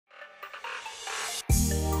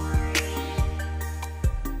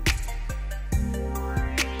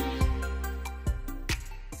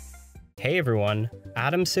Hey everyone,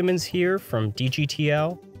 Adam Simmons here from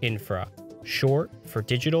Dgtl Infra, short for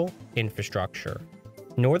Digital Infrastructure.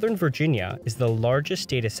 Northern Virginia is the largest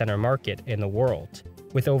data center market in the world,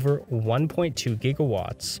 with over 1.2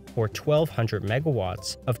 gigawatts or 1,200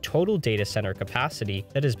 megawatts of total data center capacity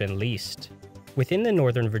that has been leased. Within the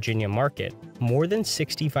Northern Virginia market, more than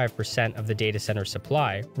 65% of the data center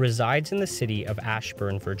supply resides in the city of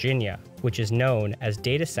Ashburn, Virginia, which is known as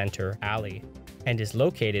Data Center Alley, and is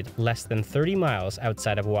located less than 30 miles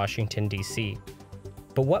outside of Washington, D.C.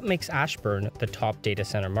 But what makes Ashburn the top data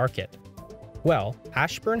center market? Well,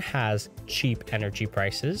 Ashburn has cheap energy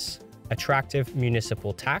prices, attractive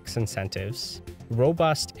municipal tax incentives,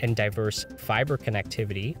 robust and diverse fiber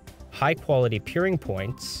connectivity, high-quality peering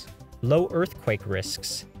points, low earthquake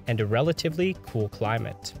risks, and a relatively cool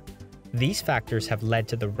climate. These factors have led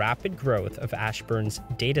to the rapid growth of Ashburn's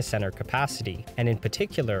data center capacity, and in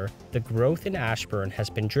particular, the growth in Ashburn has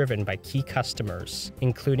been driven by key customers,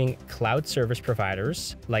 including cloud service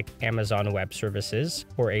providers like Amazon Web Services,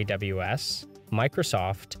 or AWS,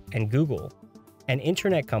 Microsoft, and Google, and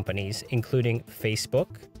internet companies including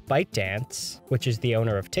Facebook, ByteDance, which is the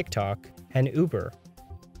owner of TikTok, and Uber.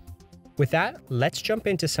 With that, let's jump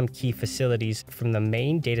into some key facilities from the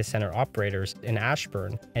main data center operators in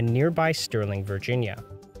Ashburn and nearby Sterling, Virginia.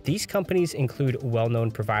 These companies include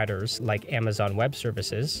well-known providers like Amazon Web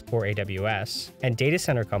Services, or AWS, and data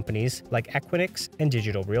center companies like Equinix and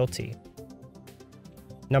Dgtl Realty.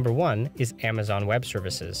 Number 1 is Amazon Web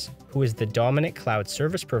Services, who is the dominant cloud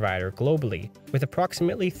service provider globally with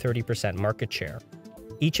approximately 30% market share.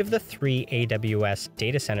 Each of the 3 AWS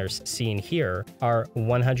data centers seen here are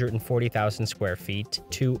 140,000 square feet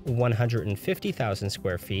to 150,000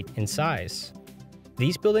 square feet in size.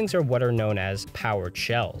 These buildings are what are known as powered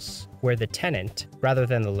shells, where the tenant, rather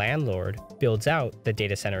than the landlord, builds out the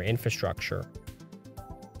data center infrastructure.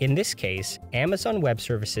 In this case, Amazon Web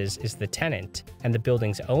Services is the tenant, and the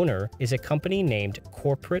building's owner is a company named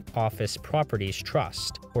Corporate Office Properties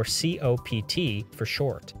Trust, or COPT for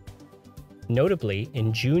short. Notably,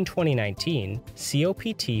 in June 2019,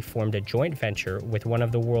 COPT formed a joint venture with one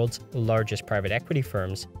of the world's largest private equity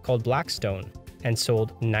firms called Blackstone and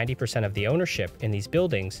sold 90% of the ownership in these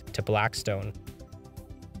buildings to Blackstone.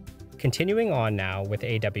 Continuing on now with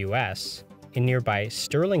AWS, in nearby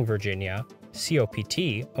Sterling, Virginia,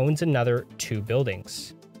 COPT owns another 2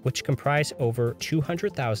 buildings, which comprise over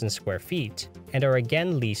 200,000 square feet and are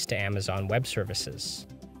again leased to Amazon Web Services.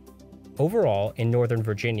 Overall, in Northern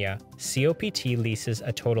Virginia, COPT leases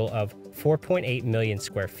a total of 4.8 million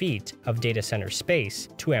square feet of data center space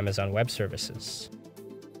to Amazon Web Services.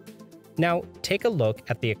 Now, take a look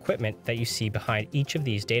at the equipment that you see behind each of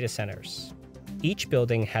these data centers. Each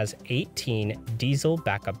building has 18 diesel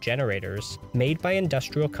backup generators made by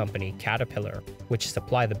industrial company Caterpillar, which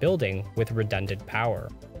supply the building with redundant power.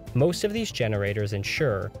 Most of these generators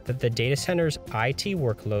ensure that the data center's IT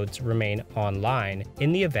workloads remain online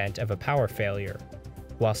in the event of a power failure,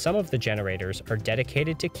 while some of the generators are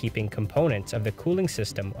dedicated to keeping components of the cooling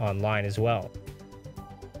system online as well.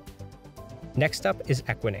 Next up is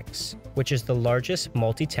Equinix, which is the largest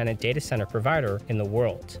multi-tenant data center provider in the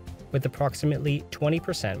world, with approximately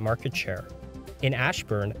 20% market share. In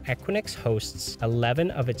Ashburn, Equinix hosts 11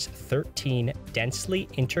 of its 13 densely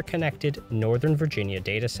interconnected Northern Virginia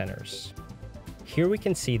data centers. Here we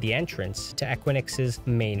can see the entrance to Equinix's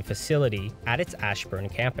main facility at its Ashburn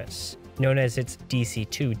campus, known as its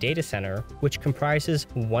DC2 data center, which comprises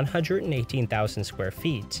 118,000 square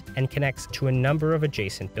feet and connects to a number of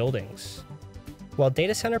adjacent buildings. While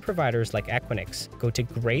data center providers like Equinix go to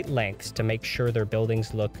great lengths to make sure their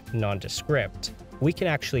buildings look nondescript, we can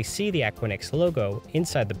actually see the Equinix logo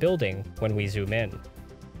inside the building when we zoom in.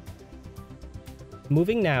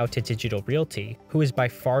 Moving now to Dgtl Realty, who is by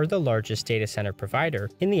far the largest data center provider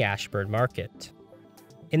in the Ashburn market.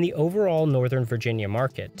 In the overall Northern Virginia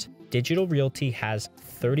market, Dgtl Realty has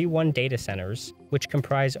 31 data centers, which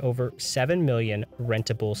comprise over 7 million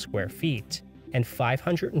rentable square feet and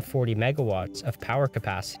 540 megawatts of power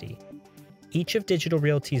capacity. Each of Dgtl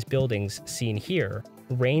Realty's buildings seen here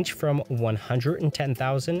range from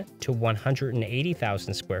 110,000 to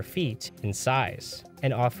 180,000 square feet in size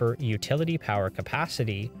and offer utility power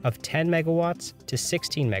capacity of 10 megawatts to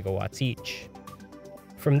 16 megawatts each.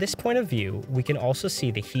 From this point of view, we can also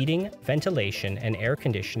see the heating, ventilation, and air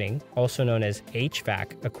conditioning, also known as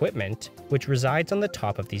HVAC equipment, which resides on the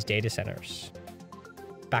top of these data centers.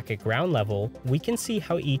 Back at ground level, we can see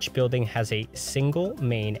how each building has a single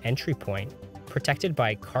main entry point, protected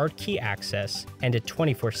by card key access and a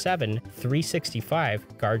 24/7,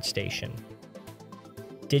 365 guard station.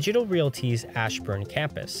 Dgtl Realty's Ashburn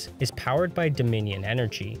campus is powered by Dominion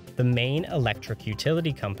Energy, the main electric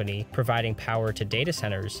utility company providing power to data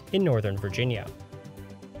centers in Northern Virginia.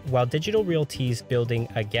 While Dgtl Realty's building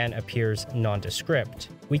again appears nondescript,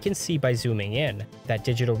 we can see by zooming in that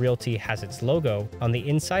Dgtl Realty has its logo on the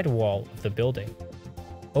inside wall of the building.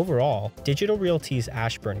 Overall, Dgtl Realty's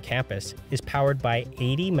Ashburn campus is powered by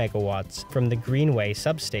 80 megawatts from the Greenway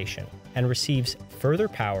substation and receives further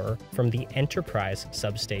power from the Enterprise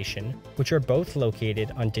substation, which are both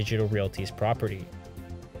located on Dgtl Realty's property.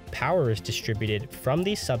 Power is distributed from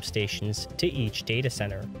these substations to each data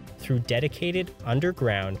center through dedicated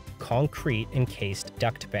underground concrete encased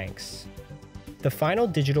duct banks. The final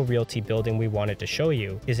Dgtl Realty building we wanted to show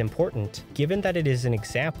you is important given that it is an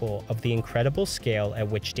example of the incredible scale at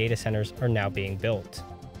which data centers are now being built.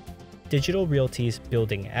 Dgtl Realty's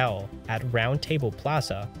Building L at Round Table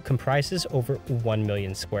Plaza comprises over 1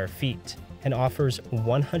 million square feet and offers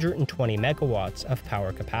 120 megawatts of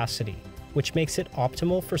power capacity, which makes it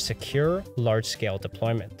optimal for secure, large-scale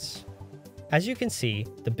deployments. As you can see,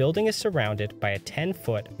 the building is surrounded by a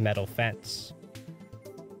 10-foot metal fence.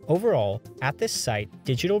 Overall, at this site,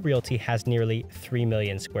 Dgtl Realty has nearly 3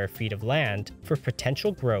 million square feet of land for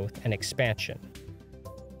potential growth and expansion.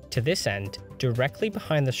 To this end, directly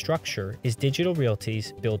behind the structure is Dgtl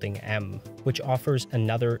Realty's Building M, which offers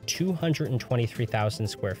another 223,000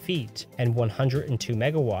 square feet and 102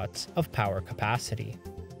 megawatts of power capacity.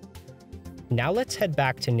 Now let's head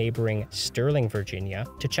back to neighboring Sterling, Virginia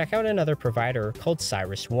to check out another provider called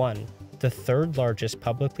CyrusOne, the third largest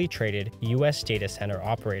publicly traded US data center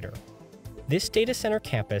operator. This data center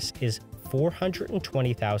campus is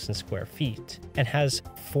 420,000 square feet and has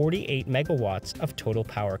 48 megawatts of total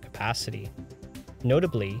power capacity.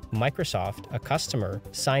 Notably, Microsoft, a customer,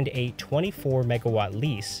 signed a 24 megawatt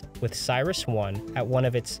lease with CyrusOne at one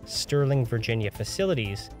of its Sterling, Virginia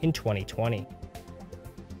facilities in 2020.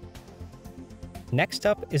 Next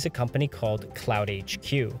up is a company called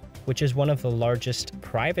CloudHQ, which is one of the largest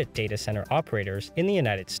private data center operators in the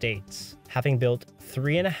United States, having built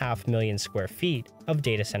 3.5 million square feet of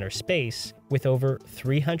data center space with over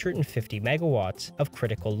 350 megawatts of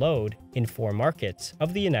critical load in 4 markets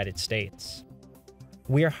of the United States.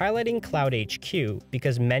 We are highlighting CloudHQ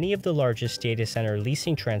because many of the largest data center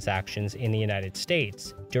leasing transactions in the United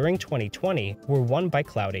States during 2020 were won by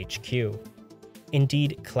CloudHQ.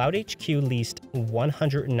 Indeed, CloudHQ leased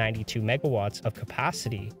 192 megawatts of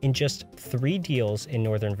capacity in just 3 deals in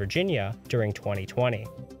Northern Virginia during 2020,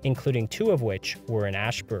 including 2 of which were in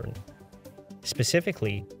Ashburn.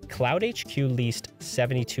 Specifically, CloudHQ leased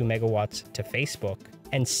 72 megawatts to Facebook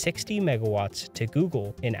and 60 megawatts to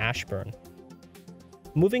Google in Ashburn.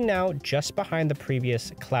 Moving now just behind the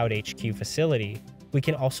previous CloudHQ facility, we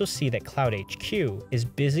can also see that CloudHQ is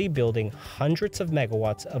busy building hundreds of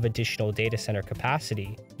megawatts of additional data center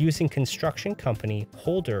capacity using construction company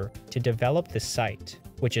Holder to develop this site,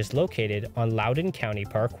 which is located on Loudoun County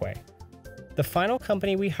Parkway. The final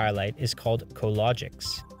company we highlight is called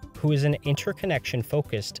Cologix, who is an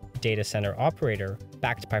interconnection-focused data center operator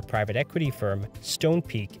backed by private equity firm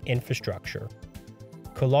Stonepeak Infrastructure.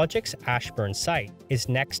 Cologix Ashburn site is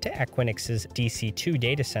next to Equinix's DC2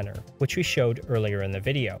 data center, which we showed earlier in the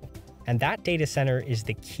video, and that data center is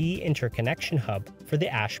the key interconnection hub for the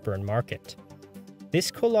Ashburn market.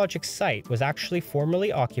 This Cologix site was actually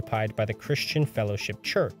formerly occupied by the Christian Fellowship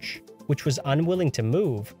Church, which was unwilling to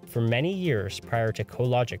move for many years prior to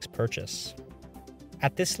Cologix's purchase.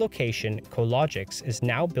 At this location, Cologix is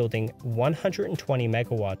now building 120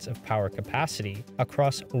 megawatts of power capacity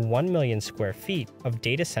across 1 million square feet of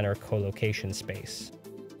data center co-location space.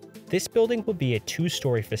 This building will be a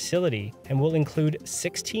 2-story facility and will include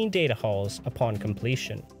 16 data halls upon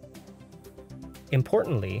completion.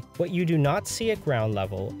 Importantly, what you do not see at ground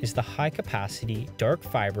level is the high-capacity dark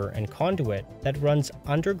fiber and conduit that runs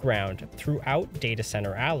underground throughout Data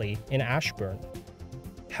Center Alley in Ashburn.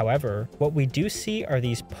 However, what we do see are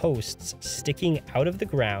these posts sticking out of the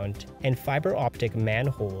ground and fiber optic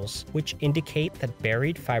manholes, which indicate that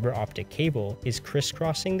buried fiber optic cable is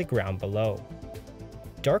crisscrossing the ground below.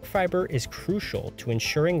 Dark fiber is crucial to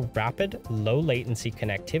ensuring rapid, low-latency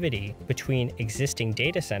connectivity between existing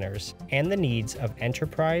data centers and the needs of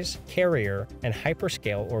enterprise, carrier, and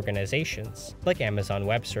hyperscale organizations like Amazon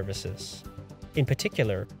Web Services. In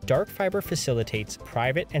particular, dark fiber facilitates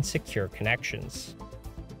private and secure connections.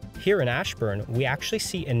 Here in Ashburn, we actually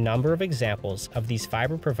see a number of examples of these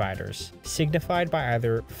fiber providers, signified by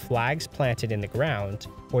either flags planted in the ground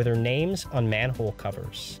or their names on manhole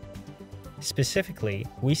covers. Specifically,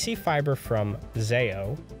 we see fiber from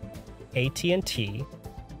Zayo, AT&T,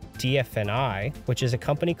 DFNI, which is a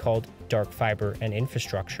company called Dark Fiber and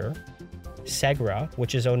Infrastructure, Segra,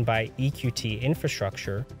 which is owned by EQT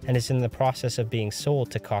Infrastructure and is in the process of being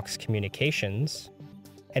sold to Cox Communications,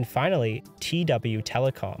 and finally, TW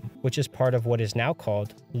Telecom, which is part of what is now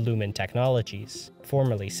called Lumen Technologies,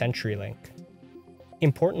 formerly CenturyLink.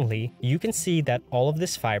 Importantly, you can see that all of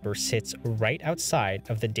this fiber sits right outside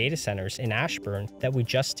of the data centers in Ashburn that we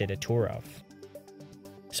just did a tour of.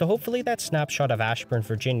 So hopefully that snapshot of Ashburn,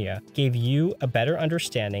 Virginia gave you a better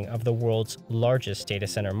understanding of the world's largest data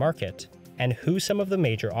center market and who some of the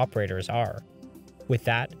major operators are. With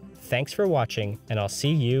that, thanks for watching, and I'll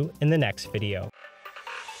see you in the next video.